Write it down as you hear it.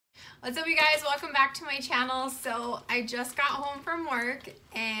What's up, you guys? Welcome back to my channel. So I just got home from work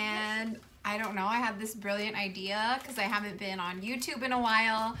and I don't know, I had this brilliant idea because I haven't been on YouTube in a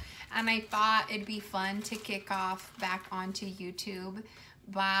while, and I thought it'd be fun to kick off back onto YouTube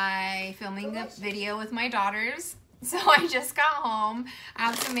by filming a video with my daughters. So I just got home. I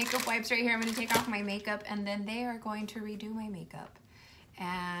have some makeup wipes right here. I'm going to take off my makeup and then they are going to redo my makeup.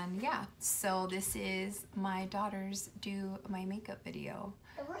 And yeah, so this is my daughters do my makeup video.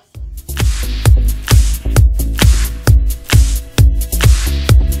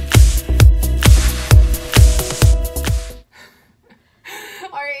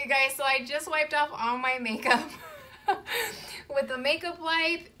 Alright, you guys, so I just wiped off all my makeup with the makeup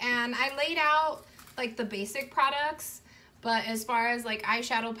wipe, and I laid out like the basic products, but as far as like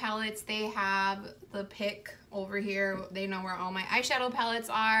eyeshadow palettes, they have the pick over here. They know where all my eyeshadow palettes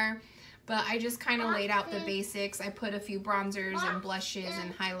are, but I just kind of laid out the basics. I put a few bronzers and blushes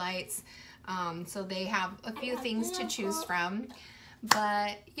and highlights, so they have a few things to choose from.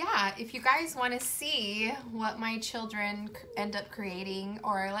 But yeah, if you guys want to see what my children end up creating,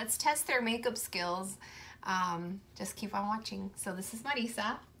 or let's test their makeup skills, just keep on watching. So this is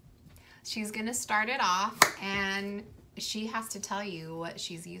Marisa. She's gonna start it off and she has to tell you what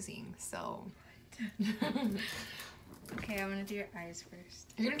she's using, so. Okay, I'm gonna do your eyes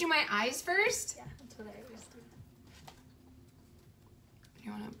first. You're gonna do my eyes first? Yeah, that's what I always do.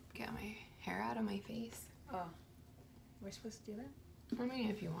 You wanna get my hair out of my face? Oh, we're supposed to do that? I mean,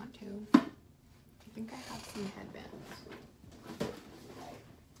 if you want to. I think I have some headbands.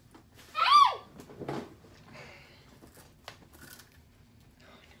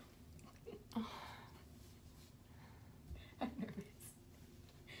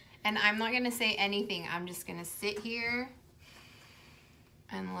 And I'm not going to say anything. I'm just going to sit here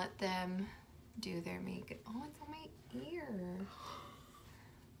and let them do their makeup. Oh, it's on my ear.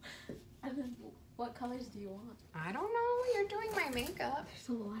 And then what colors do you want? I don't know. You're doing my makeup. There's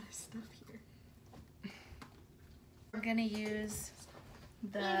a lot of stuff here. We're going to use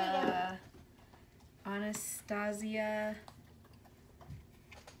the Anastasia,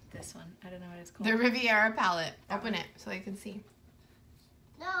 this one. I don't know what it's called. The Riviera palette. Open it so I can see.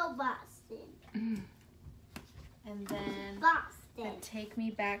 No, Boston. And then Boston. Take Me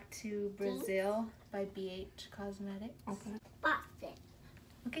Back to Brazil by BH Cosmetics. Open it. Boston.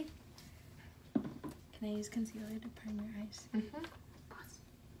 Okay. Can I use concealer to prime your eyes? Mm-hmm.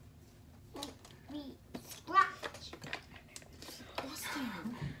 We scratch.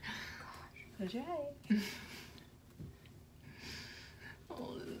 Boston. Close your eye.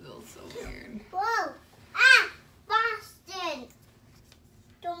 Oh, this feels so weird. Whoa! Ah! Boston!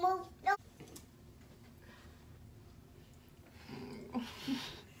 Don't move. No.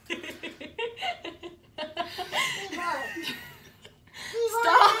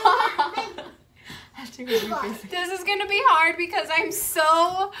 Stop! This is gonna be hard because I'm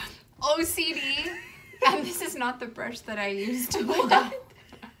so OCD, and this is not the brush that I use to put down.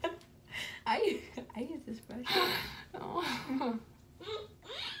 I use this brush. Oh.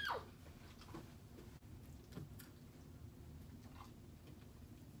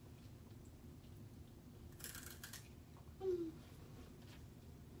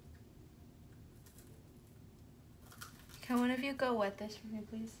 Can one of you go wet this for me,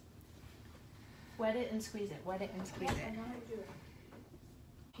 please? Wet it and squeeze it. Wet it and squeeze it.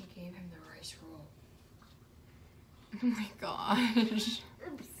 He gave him the rice roll. Oh my gosh.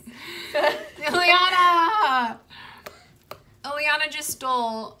 Ileana just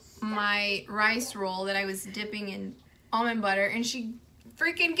stole my rice roll that I was dipping in almond butter, and she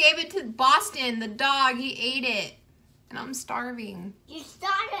freaking gave it to Boston, the dog. He ate it. And I'm starving. You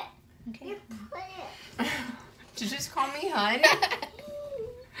started. Okay. You put it. Did you just call me hun?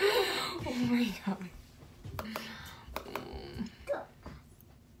 Oh my god.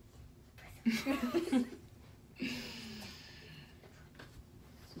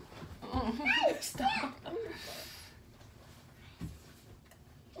 Oh, stop.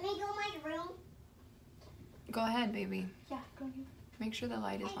 Can I go in my room? Go ahead, baby. Yeah, go ahead. Make sure the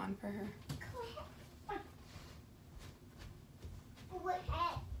light is on for her. Go ahead. What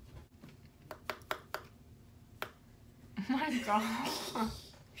head? Oh my god.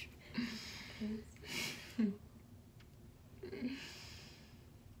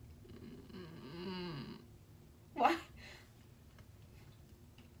 What?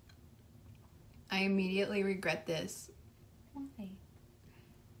 I immediately regret this. Why?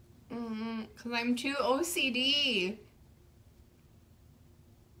 Because I'm too OCD.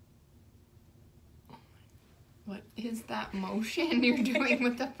 What is that motion you're doing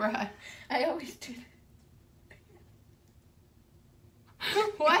with the brush? I always do that.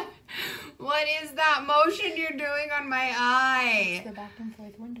 What? What is that motion you're doing on my eye? It's the back and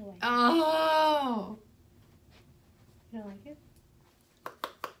forth window wipe. Oh. You don't like it?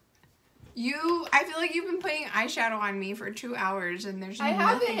 I feel like you've been putting eyeshadow on me for 2 hours and there's I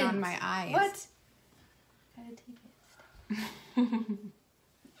nothing haven't. on my eyes. What? Gotta take it.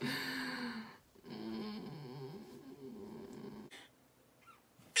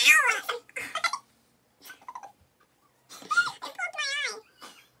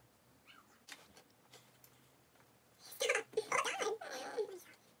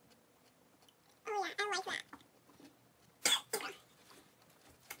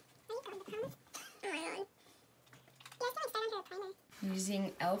 Using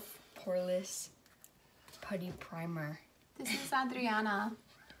e.l.f. Poreless Putty Primer. This is Adriana.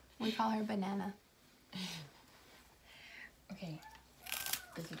 We call her Banana. Okay.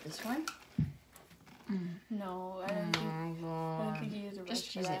 Is it this one? No, I don't think you use a brush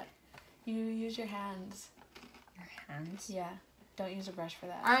Just for use that. You use your hands. Your hands? Yeah. Don't use a brush for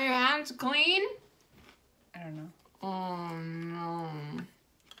that. Are your hands clean? I don't know. Oh no.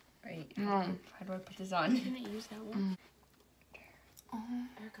 Wait. No. How do I put this on? You didn't use that one.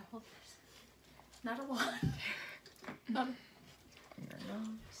 Erica, hold this. Not a lot. Not a... Your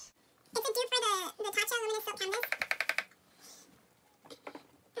nose. It's a dupe for the Tatcha Luminous Silk Canvas.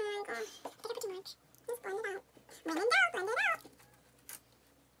 Oh my gosh. I think I put too much. Just blend it out. Blend it out, blend it out.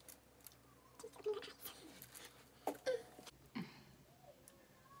 Just open your eyes.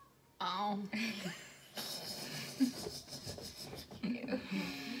 Oh.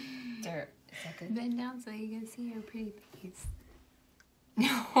 There. Is that good? Bend down so you can see your pretty face.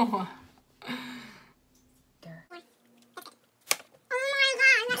 No. There. Oh my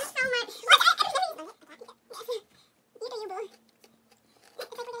god, that is so much. You do you, boo. It's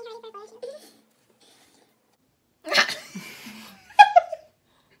like we're getting ready for a photo shoot.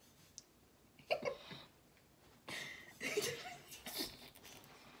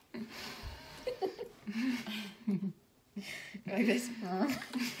 Like this.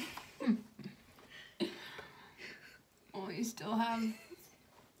 Oh,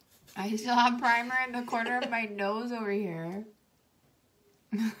 I still have primer in the corner of my nose over here.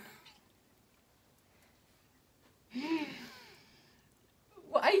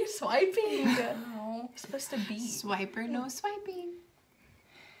 Why are you swiping? No. You're supposed to be. Swiper, no swiping.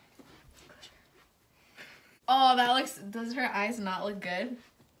 Oh, that looks... Does her eyes not look good?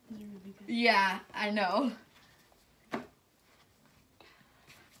 Yeah, I know.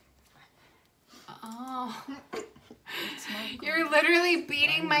 Oh. It's not good. You're literally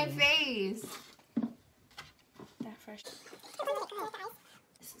beating my face. That fresh...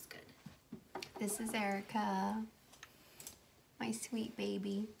 This is good. This is Erica. My sweet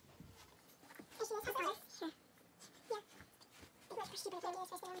baby.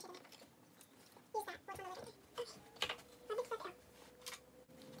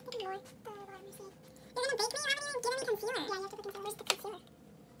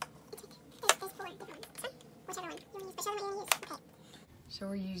 So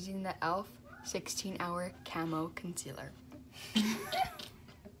we're using the e.l.f. 16-hour Camo Concealer. You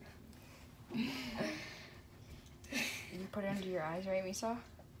put it under your eyes, right, Misa?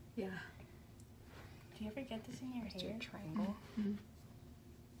 Yeah. Do you ever get this in your Just do hair? a triangle.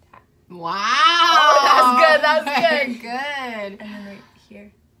 Wow. Oh, that's good, that's Very good. good. And then right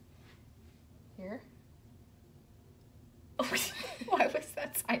here. Here. Why was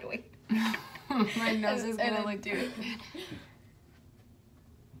that sideways? My nose is And gonna then look do it.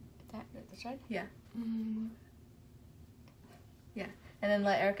 That, this side? Yeah. Mm. Yeah. And then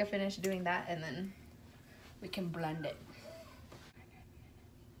let Erica finish doing that, and then... We can blend it.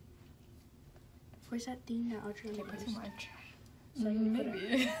 Where's that thing that Audrey Okay, put too much. So you put it-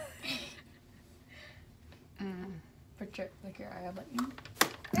 Maybe. Mm. Like your eye button.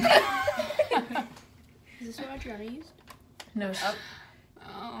 Is this what Adriana used? No, she, Up. Oh.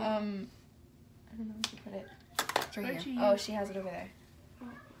 I don't know where she put it. It's right Where'd here. you Oh, use- she has it over there.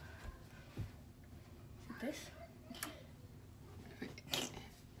 Is it this?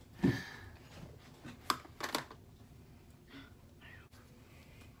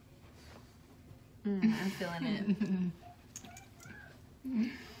 I'm feeling it.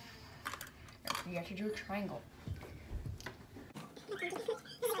 You have to do a triangle.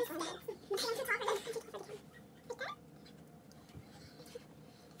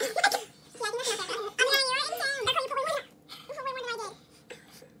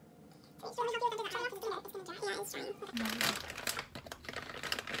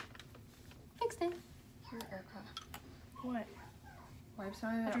 Fixed it. Here, Erica. What? Wipe some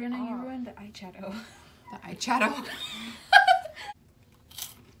of it Adriana, you off. ruined the eyeshadow. The eyeshadow.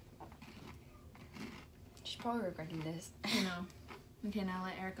 She's probably regretting this. You know. Okay, now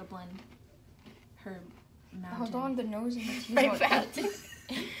let Erica blend her mountain. Hold on, the nose and the teeth. My aren't- mountain.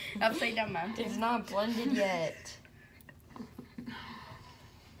 Upside down mountain. It's not blended yet.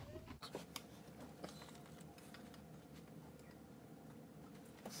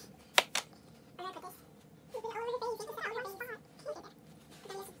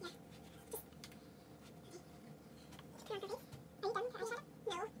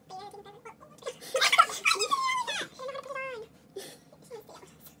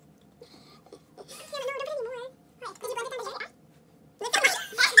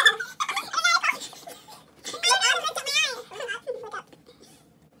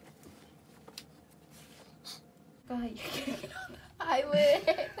 God, you're getting it on the eyelid.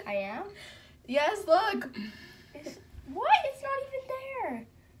 I am? Yes, look. What? It's not even there.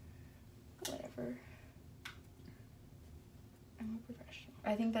 Whatever. I'm a professional.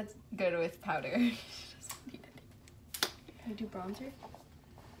 I think that's good with powder. Can I do bronzer?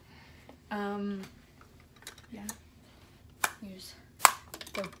 Yeah. Use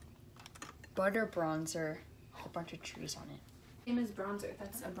the butter bronzer with a bunch of trees on it. Same as bronzer.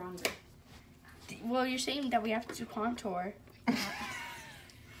 That's a bronzer. Well, you're saying that we have to contour.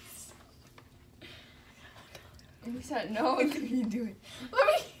 Lisa, no, what are you doing? Let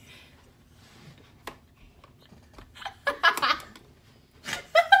me.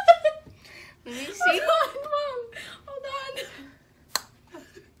 Let me see. Hold on, Mom. Hold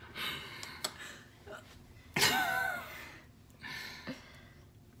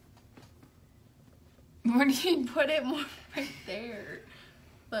on. Where do you Put it more right there.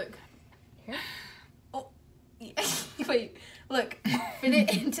 Look. Here? Oh. Yeah. Wait. Look. Fit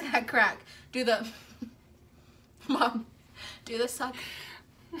it into that crack. Do the... Mom. Do the suck.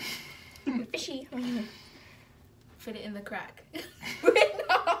 Fishy. Fit it in the crack. Wait,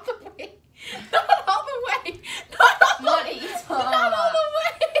 not all the way. Not all the way. Not all the way. Not all the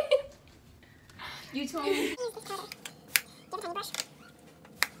way. You told me. Use this powder. Get a tiny brush.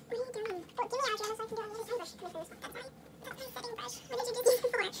 What are you doing? Oh, give me Adriana so I can do it. Use a tiny brush. That's my setting brush. What did you do this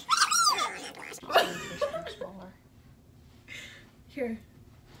before? Oh, not blush. Smaller. Here.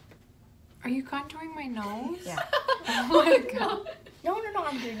 Are you contouring my nose? Yeah. Oh my god. No,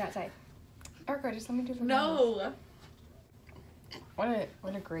 I'm doing that side. Erica, just let me do the nose. No.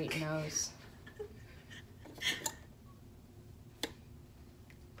 What a great nose.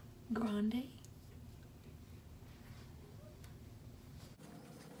 Grande.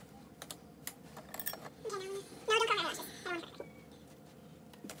 Okay, no, don't cover my lashes. I don't want to cover.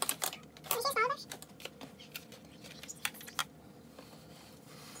 Can we see a small brush?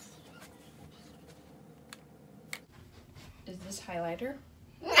 Is this highlighter?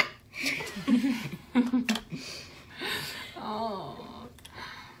 Oh.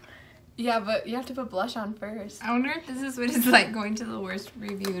 Yeah, but you have to put blush on first. I wonder if this is what it's like going to the worst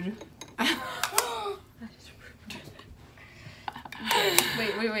reviewed.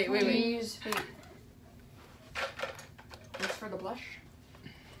 Wait. Wait. Use this for the blush.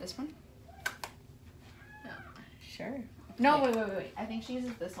 This one? No. Sure. No, wait. I think she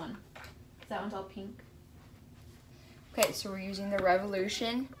uses this one. That one's all pink. Okay, so we're using the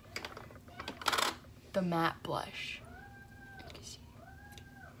Revolution, the matte blush.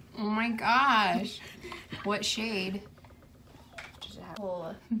 Oh my gosh. What shade? Does it have?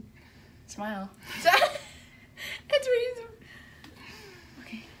 Oh. Smile. It's reason.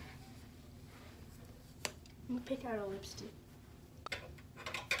 Okay. I'm gonna pick out a lipstick.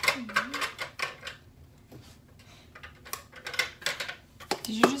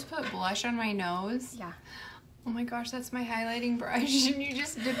 Did you just put blush on my nose? Yeah. Oh my gosh, that's my highlighting brush and you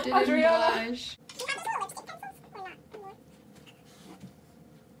just dipped it in Adriana. blush. Do you have those little lipstick pencils or not? Or-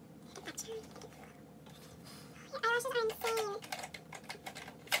 Your eyelashes are insane.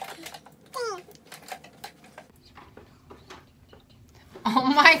 Dang. Oh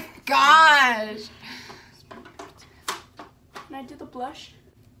my gosh. Can I do the blush?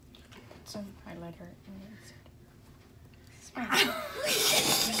 Some highlighter in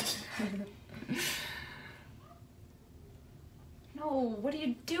the No, what are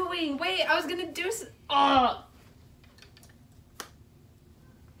you doing? Wait, I was gonna do oh.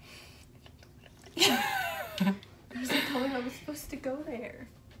 I was like, color I was supposed to go there.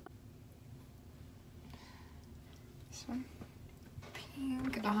 This one.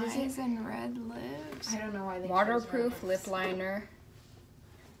 Pink What is eyes and red lips. I don't know why they chose Waterproof red lip lips. liner.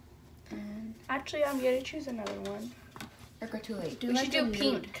 And Actually, I'm gonna choose another one. Erica, too late. We should do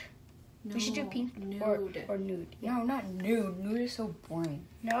pink. No. We should do pink Nude. or nude. No, not nude. Nude is so boring.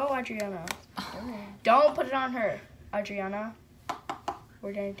 No, Adriana. Okay. Don't put it on her, Adriana.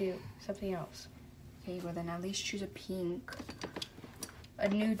 We're gonna do something else. Okay, well then at least choose a pink. A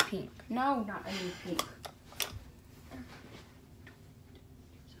nude pink. No, not a nude pink.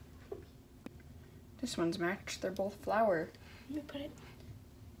 This one's matched. They're both flower. Let me put it.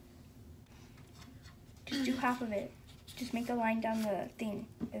 Just do half of it. Just make a line down the thing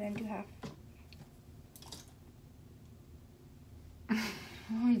and then do half.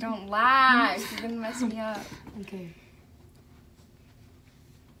 Oh, don't laugh. You're gonna mess me up. Okay.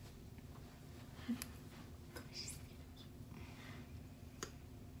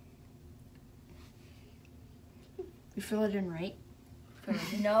 You fill it in right?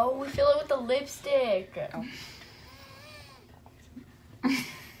 No, we fill it with the lipstick. Oh.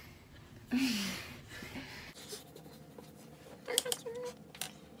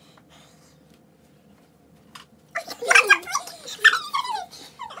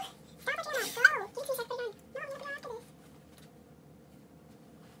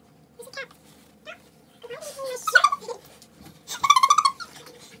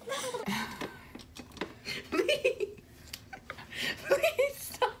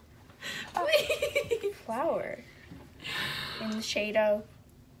 Flower. In the shade of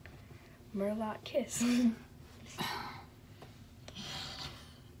Merlot Kiss.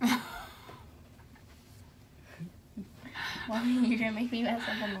 Mommy, you're gonna make me mess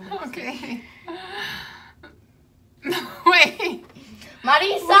up on the lipstick. Okay. Wait.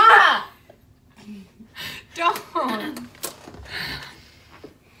 Marisa! Don't.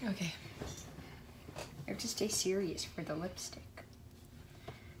 Okay. I have to stay serious for the lipstick.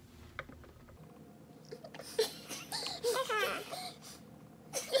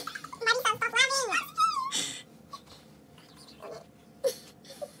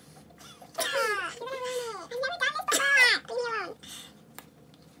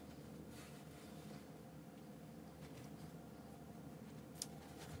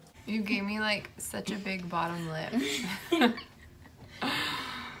 You gave me like such a big bottom lip.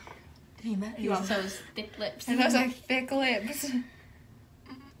 You also have thick lips. And those are thick lips.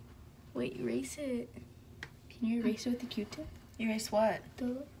 Wait, erase it. Can you erase it with the Q-tip? Erase what?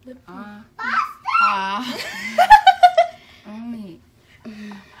 The lip. Ah. Only.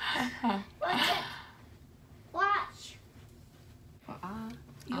 Watch.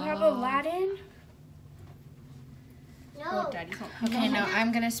 You have Aladdin? No. Oh, Daddy's not. Okay, no,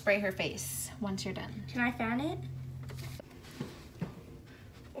 I'm gonna spray her face once you're done. Can I fan it?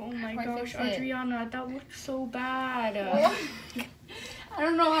 Oh my Why gosh, fix it? Adriana, that looks so bad. I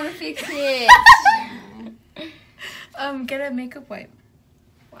don't know how to fix it. Get a makeup wipe.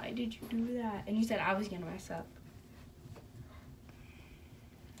 Why did you do that? And you said I was gonna mess up.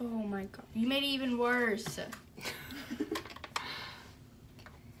 Oh my god. You made it even worse.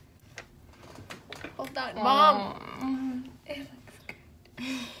 Hold on, Mom. It looks good.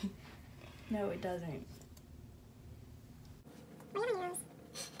 No, it doesn't. What do you have on your nose?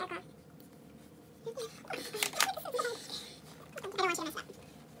 I don't want you to mess up.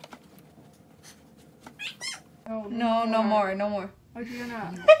 No, no more, no more.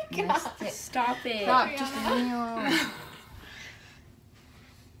 Adriana, Missed it. stop it. Stop, just leave me alone.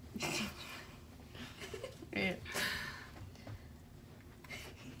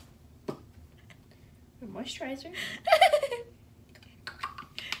 Moisturizer.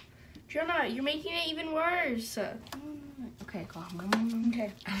 Adriana, you're making it even worse. Okay, go on.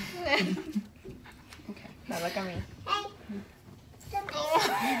 Okay. Okay, now look at me.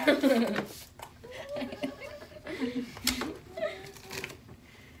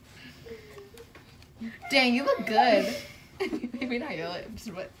 Dang, you look good. Maybe not your lips,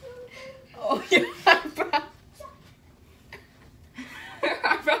 but oh, your eyebrows. Her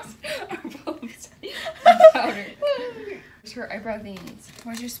eyebrows are both powder. Where's her eyebrow veins?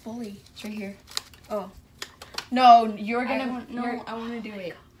 Where's your spoolie? It's right here. Oh. No, you're gonna. I want to do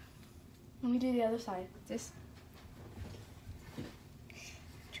it. Let me do the other side. This.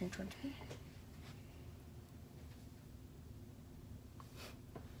 Turn towards me.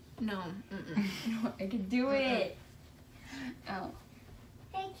 No. No, I can do it. Oh.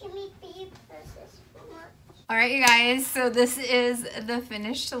 Hey, can we be this for more? All right, you guys. So this is the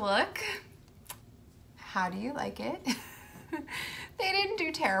finished look. How do you like it? They didn't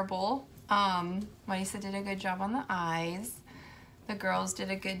do terrible. Marisa did a good job on the eyes. The girls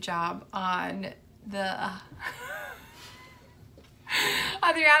did a good job on the.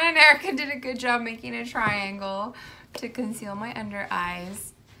 Adriana and Erica did a good job making a triangle to conceal my under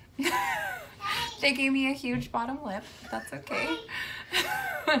eyes. They gave me a huge bottom lip. That's okay.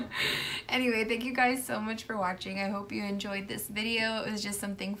 Anyway, thank you guys so much for watching. I hope you enjoyed this video. It was just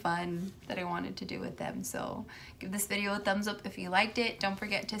something fun that I wanted to do with them. So give this video a thumbs up if you liked it. Don't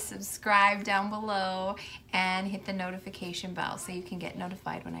forget to subscribe down below and hit the notification bell so you can get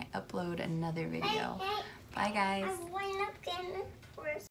notified when I upload another video. Bye guys.